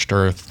scorched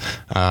earth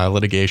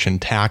litigation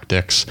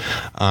tactics.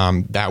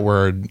 That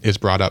word is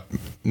brought up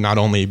not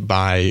only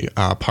by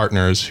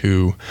partners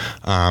who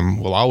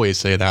will always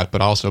say that,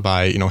 but also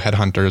by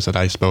headhunters that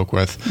I spoke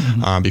with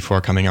before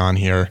coming on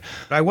here.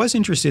 I was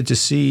interested to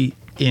see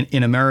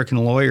in American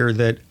Lawyer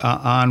that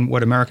on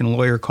what American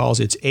Lawyer calls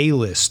its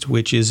A-list,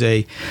 which is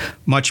a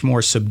much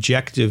more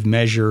subjective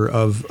measure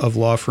of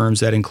law firms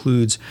that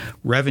includes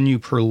revenue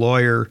per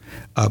lawyer,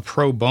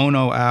 pro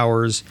bono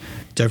hours,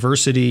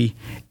 diversity,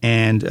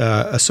 and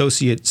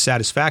associate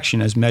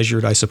satisfaction as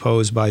measured, I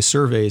suppose, by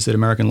surveys that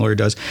American Lawyer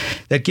does,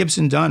 that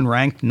Gibson Dunn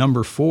ranked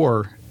number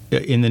 4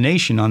 in the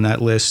nation on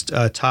that list,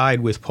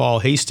 tied with Paul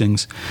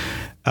Hastings.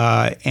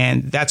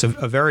 And that's a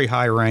very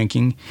high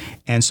ranking.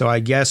 And so I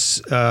guess,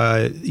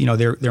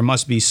 there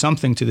must be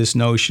something to this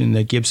notion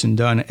that Gibson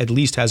Dunn at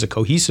least has a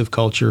cohesive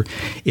culture,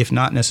 if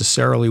not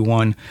necessarily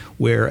one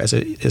where, as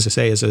I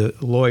say, as a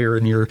lawyer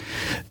in your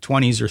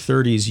 20s or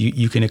 30s,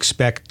 you can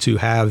expect to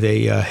have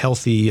a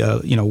healthy,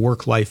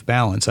 work-life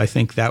balance. I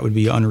think that would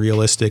be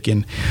unrealistic.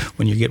 And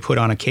when you get put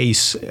on a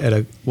case at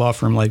a law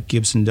firm like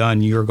Gibson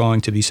Dunn, you're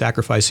going to be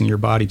sacrificing your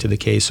body to the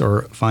case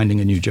or finding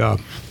a new job.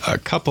 A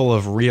couple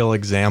of real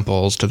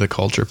examples to the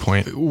culture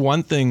point.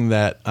 One thing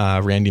that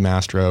Randy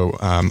Mastro,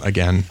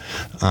 again,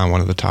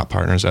 one of the top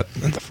partners at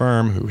the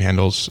firm who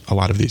handles a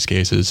lot of these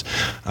cases,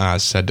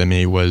 said to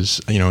me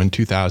was, in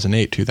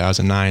 2008,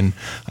 2009,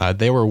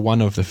 they were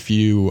one of the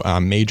few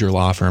major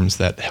law firms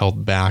that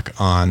held back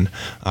on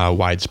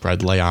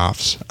widespread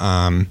layoffs.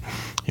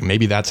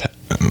 Maybe that's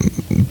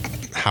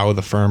how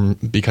the firm,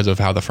 because of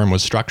how the firm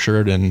was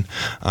structured and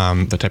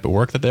the type of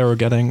work that they were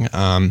getting.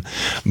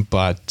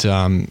 But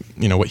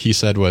what he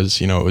said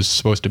was, it was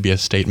supposed to be a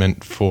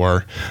statement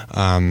for,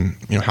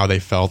 how they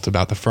felt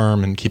about the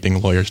firm and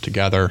keeping lawyers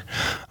together.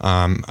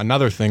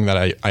 Another thing that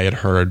I had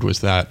heard was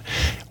that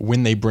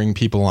when they bring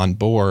people on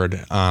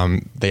board,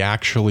 they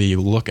actually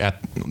look at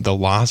the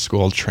law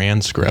school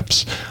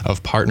transcripts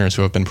of partners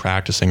who have been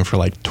practicing for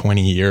like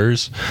 20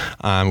 years,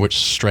 which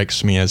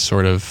strikes me as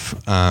sort of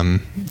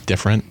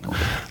different.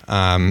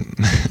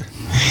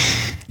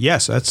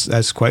 Yes,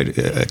 that's quite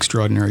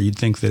extraordinary. You'd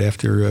think that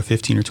after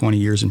 15 or 20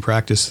 years in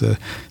practice,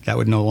 that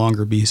would no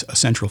longer be a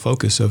central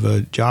focus of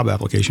a job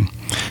application.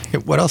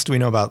 What else do we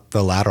know about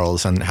the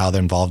laterals and how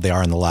involved they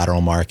are in the lateral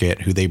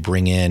market, who they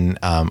bring in?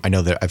 I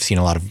know that I've seen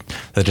a lot of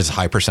that is a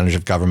high percentage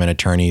of government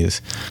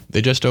attorneys.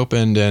 They just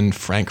opened in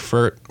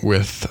Frankfurt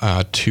with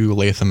 2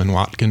 Latham and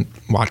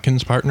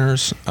Watkins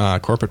partners,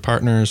 corporate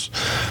partners,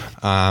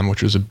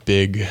 which was a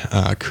big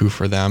coup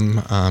for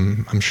them,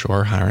 I'm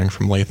sure, hiring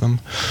from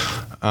Latham.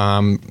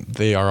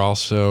 They are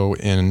also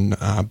in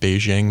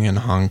Beijing and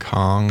Hong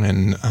Kong,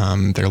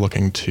 and they're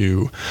looking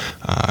to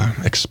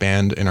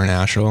expand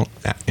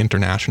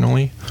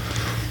internationally.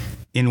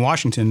 In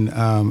Washington,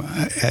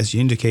 as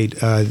you indicate,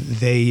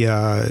 they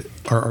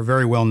are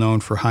very well known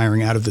for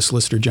hiring out of the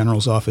Solicitor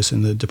General's office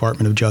in the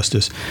Department of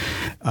Justice,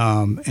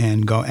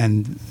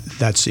 and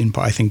that's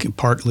I think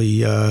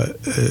partly.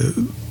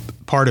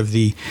 Part of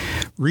the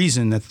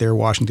reason that their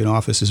Washington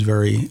office is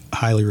very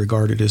highly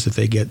regarded is that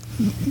they get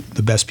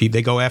the best people.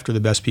 They go after the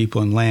best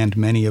people and land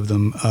many of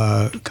them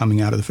coming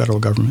out of the federal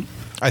government.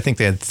 I think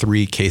they had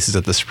 3 cases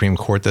at the Supreme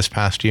Court this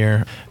past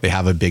year. They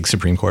have a big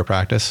Supreme Court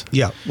practice.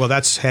 Yeah, well,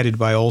 that's headed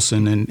by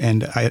Olson,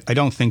 and I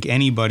don't think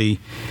anybody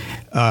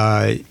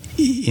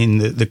in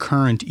the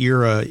current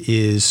era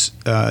is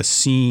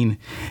seen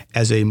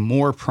as a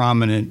more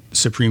prominent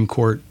Supreme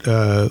Court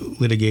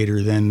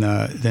litigator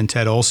than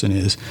Ted Olson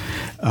is.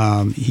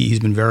 He's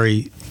been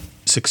very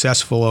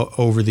successful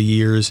over the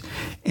years,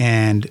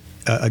 and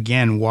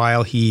again,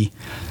 while he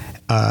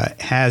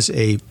has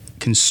a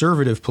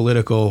conservative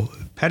political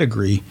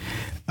pedigree,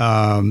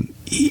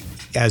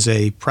 as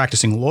a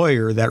practicing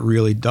lawyer, that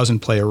really doesn't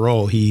play a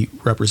role. He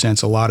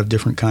represents a lot of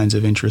different kinds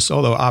of interests,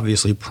 although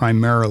obviously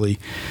primarily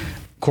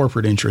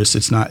corporate interests.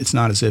 It's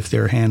not as if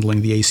they're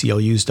handling the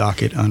ACLU's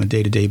docket on a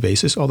day-to-day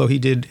basis, although he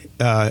did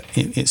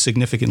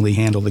significantly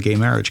handle the gay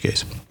marriage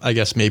case. I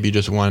guess maybe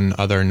just one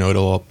other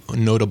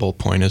notable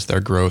point is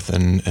their growth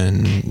in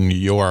New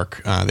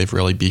York. They've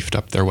really beefed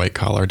up their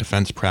white-collar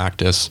defense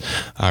practice,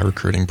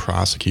 recruiting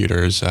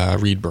prosecutors.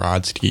 Reed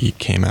Brodsky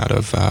came out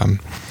of the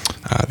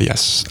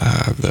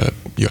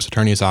U.S.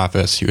 Attorney's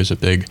Office. He was a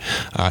big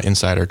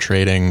insider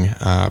trading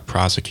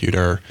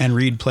prosecutor. And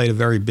Reed played a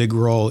very big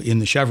role in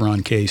the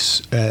Chevron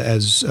case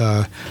as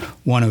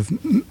one of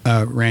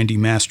Randy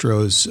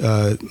Mastro's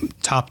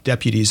top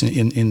deputies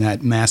in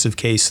that massive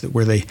case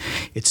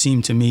it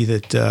seemed to me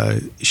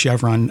that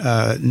Chevron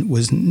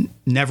was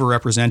never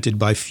represented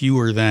by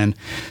fewer than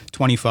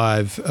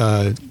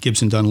 25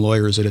 Gibson Dunn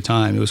lawyers at a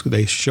time.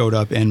 They showed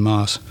up en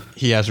masse.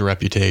 He has a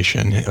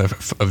reputation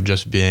of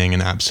just being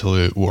an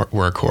absolute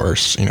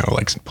workhorse,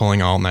 like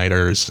pulling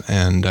all-nighters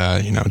and,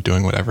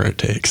 doing whatever it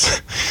takes.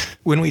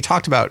 When we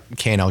talked about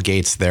K&L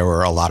Gates, there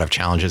were a lot of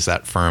challenges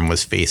that firm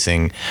was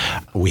facing.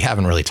 We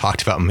haven't really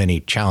talked about many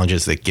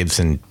challenges that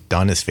Gibson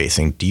Dunn is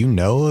facing. Do you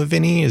know of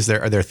any?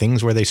 Are there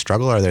things where they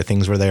struggle? Are there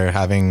things where they're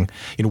having,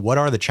 what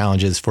are the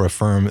challenges for a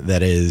firm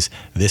that is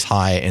this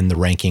high in the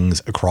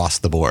rankings across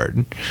the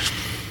board?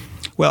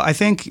 Well, I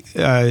think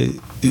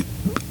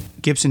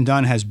Gibson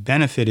Dunn has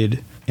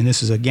benefited, and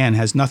this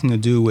has nothing to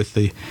do with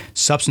the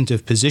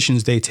substantive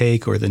positions they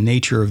take or the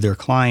nature of their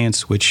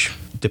clients, which,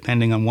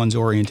 depending on one's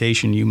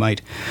orientation, you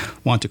might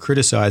want to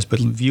criticize. But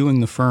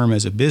viewing the firm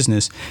as a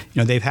business,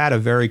 they've had a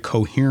very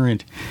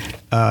coherent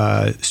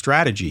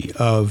strategy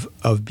of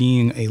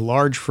being a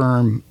large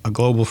firm, a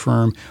global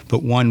firm,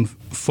 but one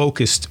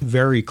focused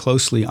very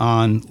closely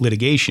on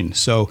litigation.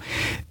 So,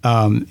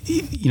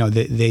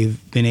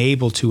 they've been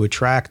able to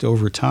attract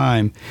over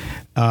time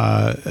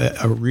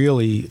a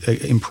really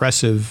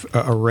impressive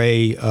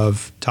array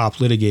of top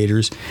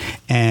litigators,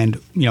 and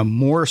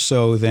more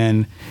so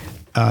than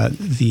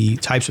the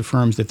types of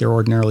firms that they're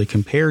ordinarily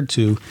compared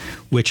to,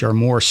 which are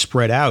more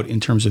spread out in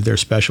terms of their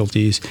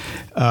specialties.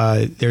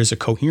 There's a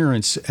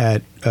coherence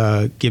at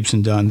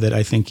Gibson Dunn that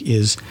I think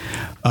is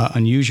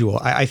unusual.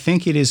 I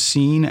think it is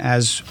seen,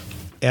 as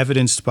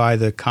evidenced by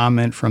the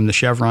comment from the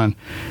Chevron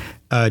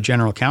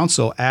general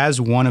counsel,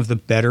 as one of the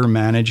better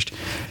managed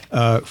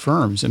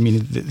firms. I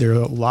mean, there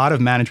are a lot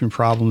of management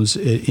problems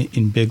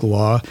in big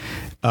law.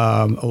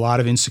 A lot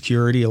of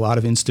insecurity, a lot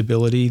of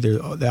instability.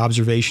 The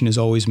observation is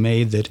always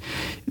made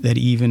that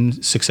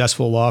even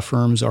successful law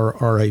firms are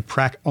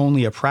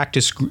only a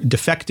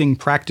defecting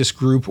practice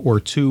group or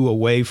two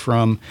away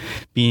from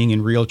being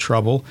in real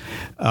trouble.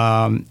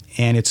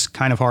 And it's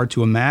kind of hard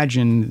to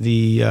imagine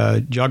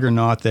the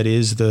juggernaut that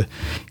is the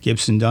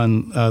Gibson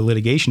Dunn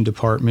litigation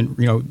department,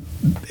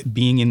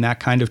 being in that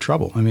kind of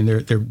trouble. I mean,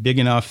 they're big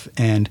enough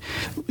and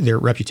they're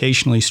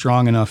reputationally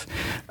strong enough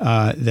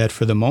that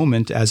for the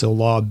moment, as a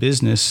law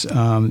business,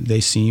 they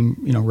seem,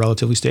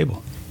 relatively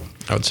stable.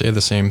 I would say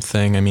the same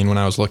thing. I mean, when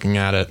I was looking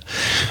at it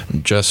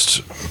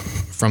just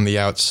from the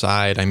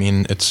outside, I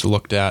mean, it's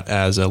looked at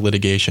as a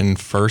litigation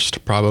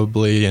first,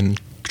 probably, and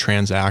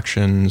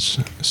transactions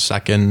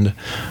second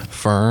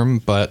firm.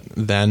 But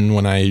then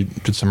when I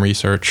did some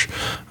research,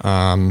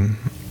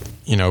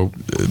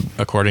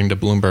 according to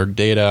Bloomberg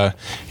data,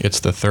 it's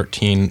the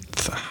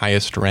 13th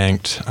highest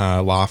ranked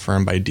law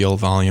firm by deal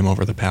volume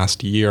over the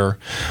past year.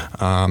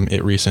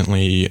 It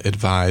recently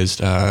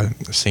advised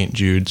St.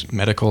 Jude's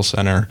Medical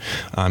Center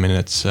in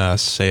its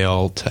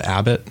sale to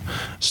Abbott.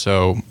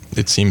 So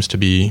it seems to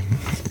be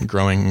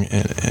growing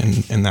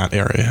in that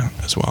area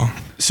as well.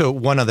 So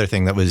one other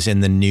thing that was in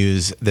the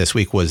news this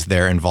week was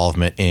their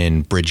involvement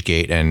in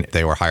Bridgegate, and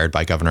they were hired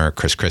by Governor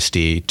Chris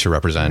Christie to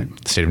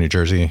represent the state of New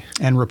Jersey.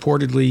 And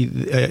reportedly,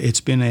 it's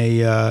been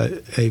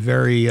a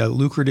very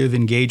lucrative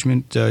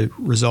engagement,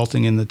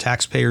 resulting in the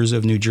taxpayers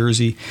of New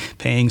Jersey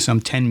paying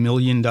some $10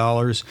 million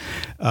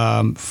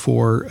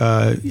for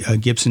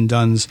Gibson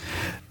Dunn's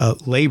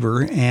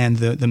labor. And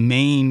the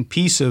main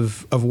piece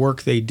of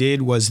work they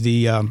did was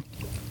the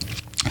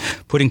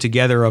putting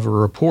together of a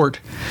report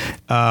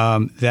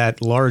that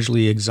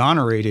largely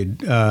exonerated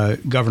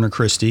Governor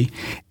Christie,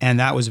 and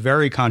that was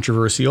very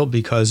controversial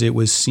because it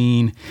was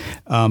seen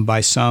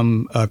by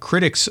some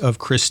critics of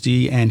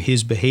Christie and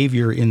his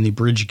behavior in the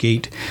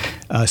Bridgegate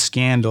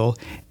scandal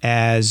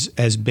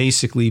as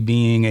basically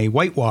being a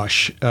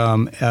whitewash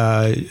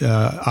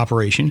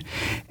operation.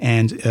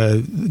 And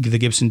the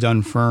Gibson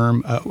Dunn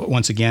firm,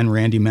 once again,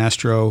 Randy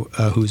Mastro,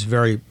 who's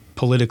very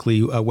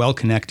politically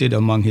well-connected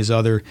among his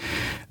other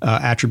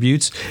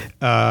attributes,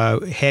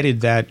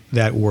 headed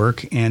that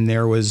work. And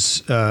there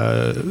was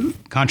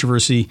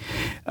controversy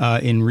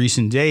in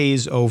recent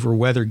days over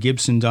whether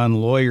Gibson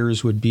Dunn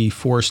lawyers would be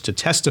forced to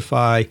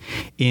testify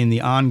in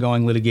the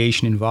ongoing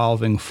litigation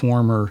involving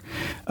former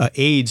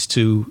aides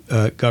to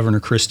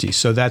Governor Christie.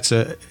 So that's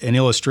an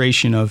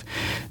illustration of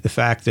the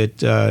fact that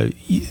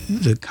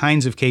the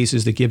kinds of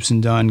cases that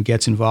Gibson Dunn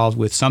gets involved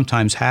with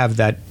sometimes have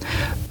that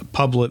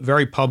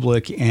very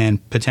public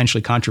and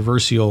potentially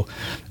controversial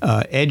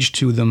edge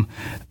to them,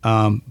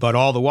 but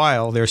all the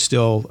while they're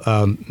still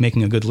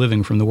making a good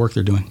living from the work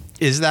they're doing.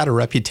 Is that a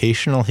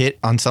reputational hit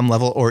on some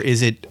level, or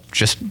is it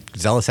just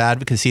zealous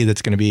advocacy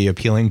that's going to be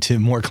appealing to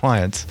more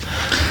clients?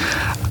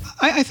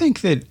 I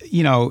think that,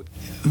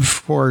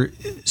 for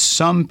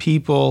some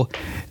people,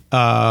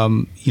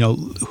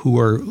 who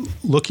are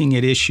looking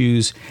at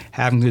issues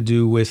having to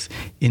do with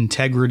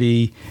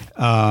integrity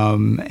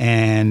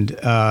and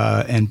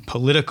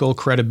political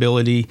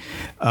credibility,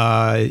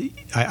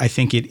 I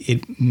think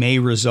it may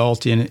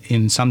result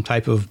in some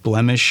type of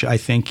blemish. I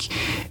think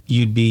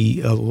you'd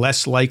be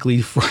less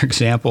likely, for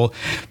example,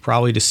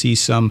 probably to see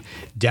some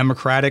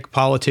Democratic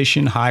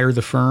politician hire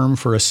the firm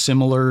for a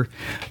similar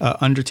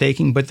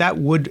undertaking. But that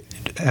would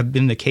have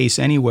been the case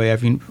anyway. I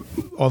mean,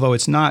 although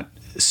it's not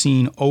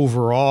seen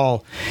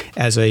overall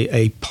as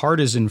a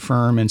partisan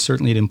firm, and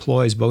certainly it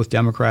employs both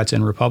Democrats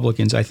and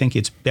Republicans. I think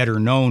it's better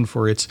known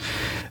for its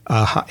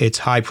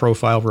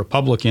high-profile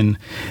Republican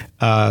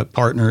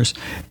partners.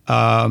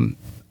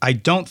 I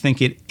don't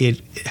think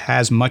it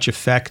has much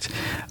effect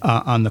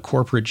on the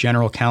corporate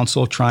general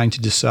counsel trying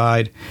to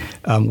decide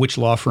which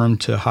law firm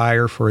to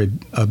hire for a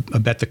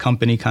bet the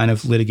company kind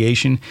of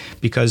litigation,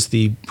 because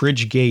the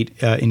Bridgegate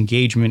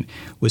engagement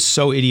was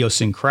so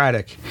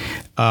idiosyncratic.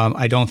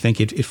 I don't think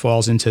it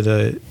falls into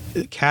the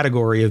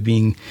category of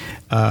being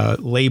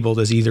labeled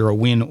as either a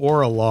win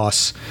or a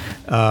loss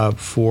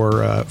for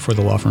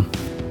the law firm.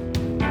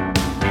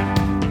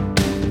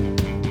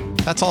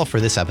 That's all for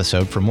this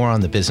episode. For more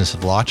on the business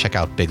of law, check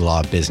out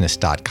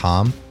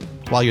biglawbusiness.com.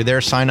 While you're there,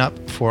 sign up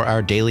for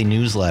our daily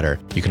newsletter.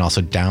 You can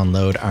also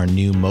download our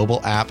new mobile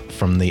app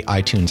from the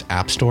iTunes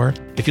App Store.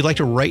 If you'd like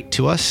to write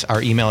to us,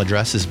 our email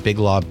address is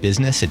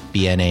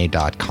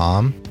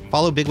biglawbusiness@bna.com.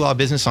 Follow Big Law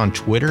Business on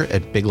Twitter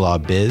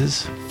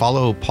 @BigLawBiz.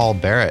 Follow Paul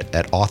Barrett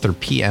at author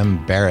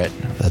PM Barrett.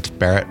 That's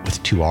Barrett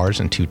with 2 R's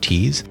and 2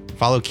 T's.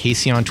 Follow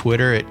Casey on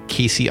Twitter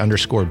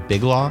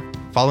 @Casey_BigLaw.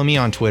 Follow me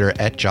on Twitter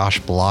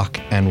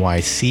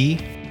 @JoshBlockNYC.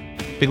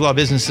 Big Law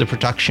Business is a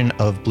production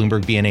of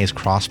Bloomberg BNA's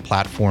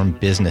cross-platform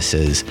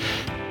businesses.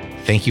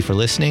 Thank you for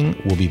listening.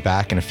 We'll be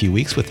back in a few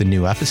weeks with a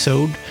new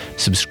episode.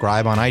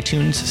 Subscribe on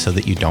iTunes so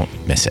that you don't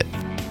miss it.